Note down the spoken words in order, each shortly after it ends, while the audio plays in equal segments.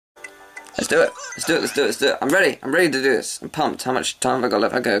Let's do it. Let's do it. Let's do it. Let's do it. I'm ready. I'm ready to do this. I'm pumped. How much time have I got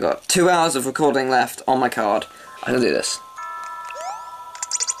left? Okay, I've got 2 hours of recording left on my card. I can do this.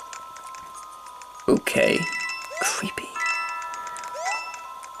 Okay. Creepy.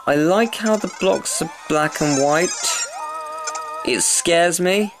 I like how the blocks are black and white. It scares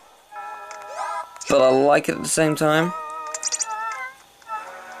me, but I like it at the same time.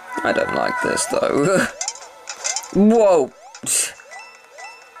 I don't like this though. Whoa!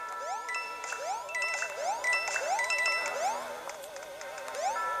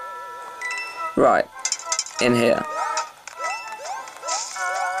 Right, in here.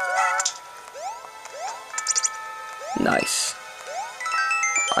 Nice.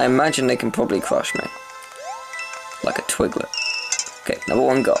 I imagine they can probably crush me. Like a twiglet. Okay, number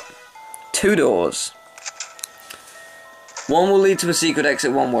 1 got. 2 doors. One will lead to a secret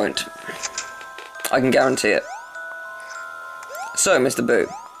exit, one won't. I can guarantee it. So, Mr. Boo.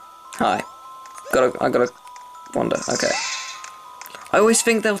 Hi. I gotta wander. Okay. I always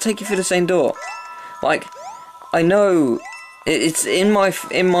think they'll take you through the same door. Like, I know it's in my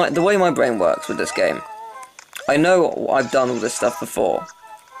the way my brain works with this game. I know I've done all this stuff before,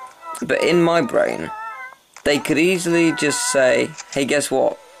 but in my brain, they could easily just say, "Hey, guess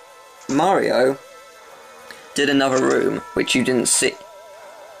what? Mario did another room which you didn't see."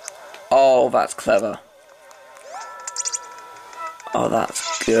 Oh, that's clever. Oh,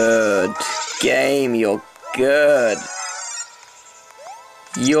 that's good. Game, you're good.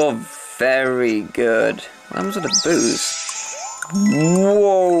 You're very good. What happens with the booze?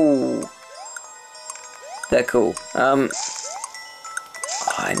 Whoa! They're cool. I'm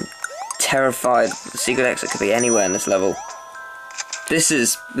terrified. The secret exit could be anywhere in this level. This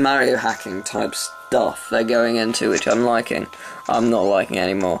is Mario hacking type stuff they're going into, which I'm liking. I'm not liking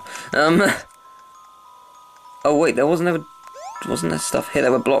anymore. Oh wait, wasn't there stuff here?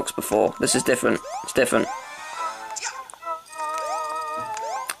 There were blocks before. This is different. It's different.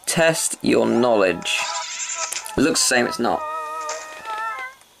 Test your knowledge. It looks the same, it's not.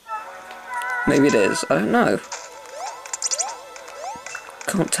 Maybe it is, I don't know.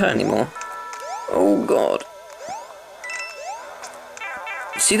 Can't tell anymore. Oh god.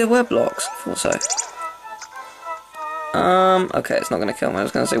 See, there were blocks. I thought so. Okay, it's not gonna kill me. I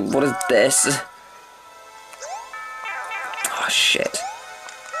was gonna say, what is this? Oh shit.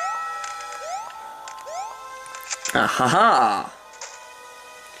 Ahaha!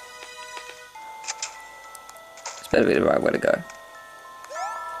 This better be the right way to go.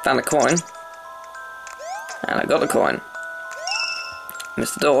 Found a coin. And I got the coin.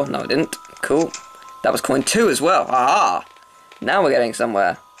 Missed the door. No, I didn't. Cool. That was coin 2 as well. Aha! Now we're getting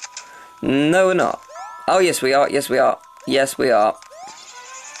somewhere. No, we're not. Oh, yes, we are. Yes, we are. Yes, we are.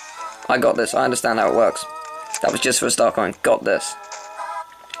 I got this. I understand how it works. That was just for a star coin. Got this.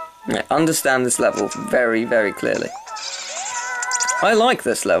 I understand this level very, very clearly. I like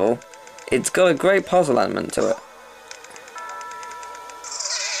this level. It's got a great puzzle element to it.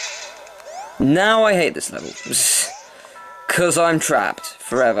 Now I hate this level. Because I'm trapped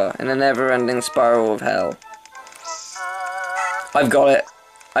forever in a never-ending spiral of hell. I've got it.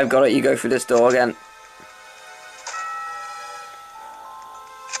 I've got it. You go through this door again.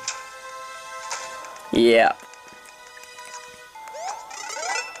 Yeah.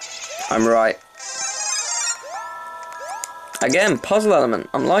 I'm right. Again, puzzle element.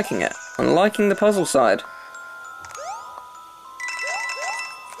 I'm liking it. I'm liking the puzzle side.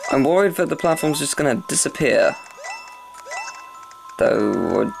 I'm worried that the platform's just gonna disappear.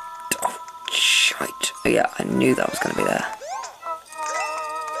 Though... Oh, shite. Yeah, I knew that was gonna be there.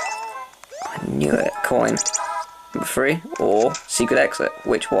 I knew it. Coin. Number 3 or secret exit.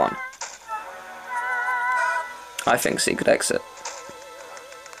 Which one? I think secret exit.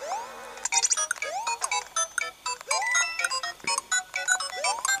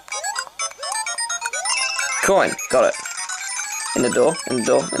 Coin. Got it. In the door, in the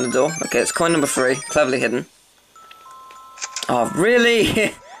door, in the door. Okay, it's coin number 3. Cleverly hidden. Oh,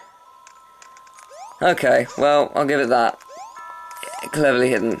 really? Okay, well, I'll give it that. Cleverly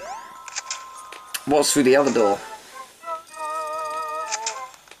hidden. What's through the other door?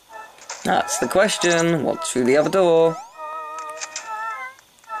 That's the question. What's through the other door?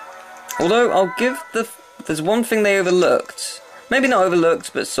 Although, I'll give the... There's one thing they overlooked. Maybe not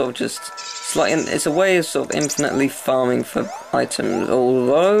overlooked, but sort of just... It's a way of sort of infinitely farming for items,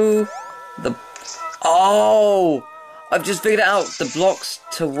 although... Oh! I've just figured it out! The blocks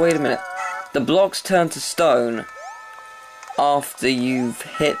wait a minute. The blocks turn to stone after you've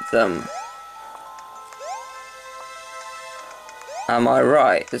hit them. Am I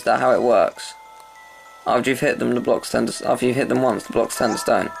right? Is that how it works? After you've hit them, the blocks turn to... After you've hit them once, the blocks turn to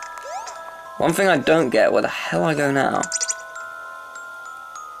stone. One thing I don't get, where the hell I go now?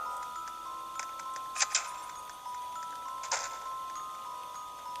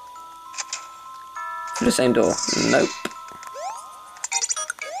 Through the same door. Nope.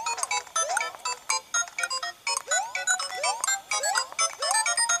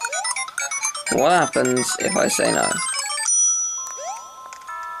 What happens if I say no?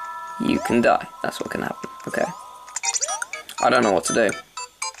 You can die. That's what can happen. Okay. I don't know what to do.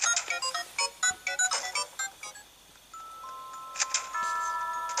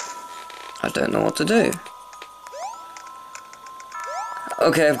 I don't know what to do.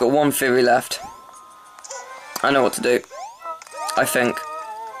 Okay, I've got one theory left. I know what to do. I think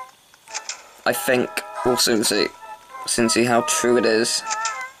we'll soon see. Soon see how true it is.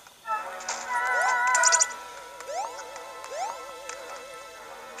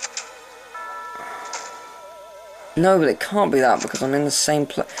 No, but it can't be that because I'm in the same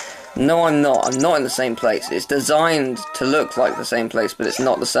place. No, I'm not. I'm not in the same place. It's designed to look like the same place, but it's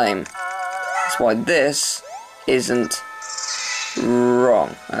not the same. That's why this isn't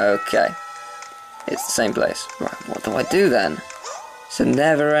wrong. Okay. It's the same place. Right, what do I do then? It's a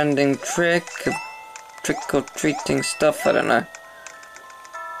never-ending trick of trick-or-treating stuff, I don't know.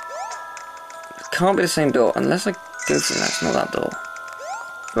 It can't be the same door, unless I go through that. It's not that door.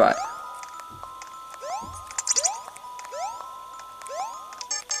 Right.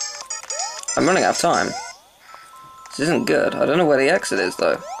 I'm running out of time. This isn't good. I don't know where the exit is,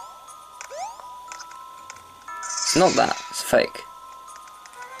 though. It's not that. It's fake.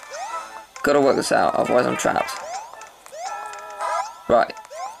 Gotta work this out, otherwise I'm trapped. Right.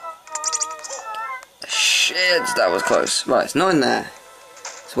 Shit, that was close. Right, it's not in there.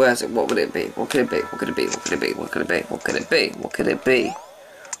 So where is it? What would it be? What could it be? What could it be? What could it be? What could it be? What could it be? What could it be?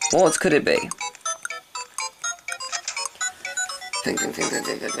 What could it be? Think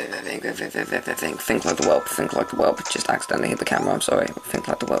like the whelp. Think like the whelp. Just accidentally hit the camera. I'm sorry. Think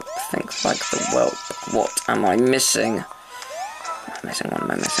like the whelp. Think like the whelp. What am I missing? Am I missing? What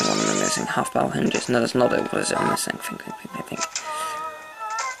am I missing? What am I missing? Half barrel hinges. No, that's not it. What is it I'm missing? Think.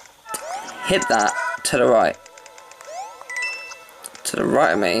 Hit that to the right. To the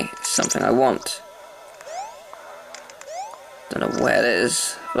right of me is something I want. Don't know where it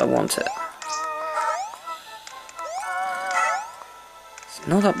is, but I want it.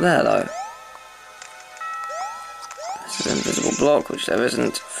 Not up there though. This is an invisible block, which there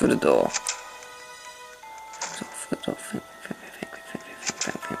isn't through the door.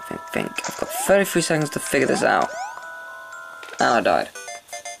 Think. I've got 33 seconds to figure this out. And I died.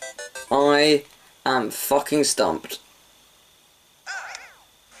 I am fucking stumped.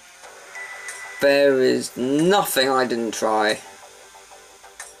 There is nothing I didn't try.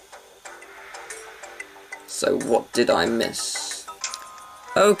 So what did I miss?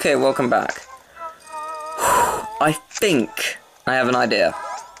 Okay, welcome back. I think I have an idea.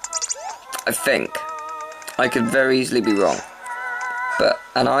 I think. I could very easily be wrong. But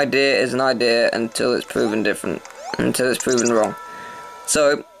an idea is an idea until it's proven different. Until it's proven wrong.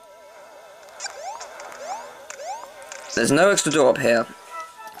 So, there's no extra door up here.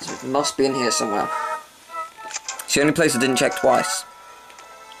 So it must be in here somewhere. It's the only place I didn't check twice.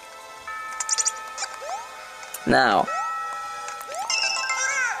 Now,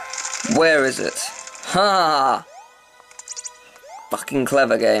 where is it? Ha! Fucking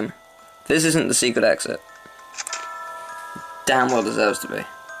clever game. This isn't the secret exit. Damn well deserves to be.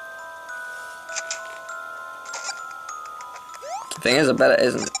 The thing is, I bet it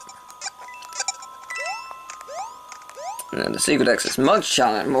isn't. And then the secret exit's much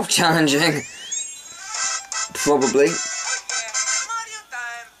more challenging. Probably.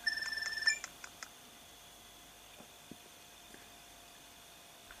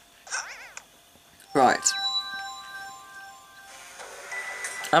 Right.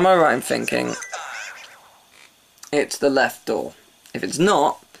 Am I right in thinking it's the left door? If it's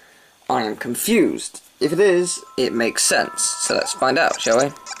not, I am confused. If it is, it makes sense. So let's find out, shall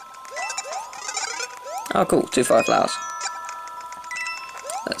we? Oh cool, 2 fireflowers.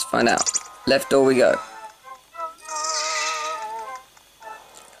 Let's find out. Left door we go.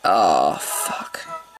 Ah,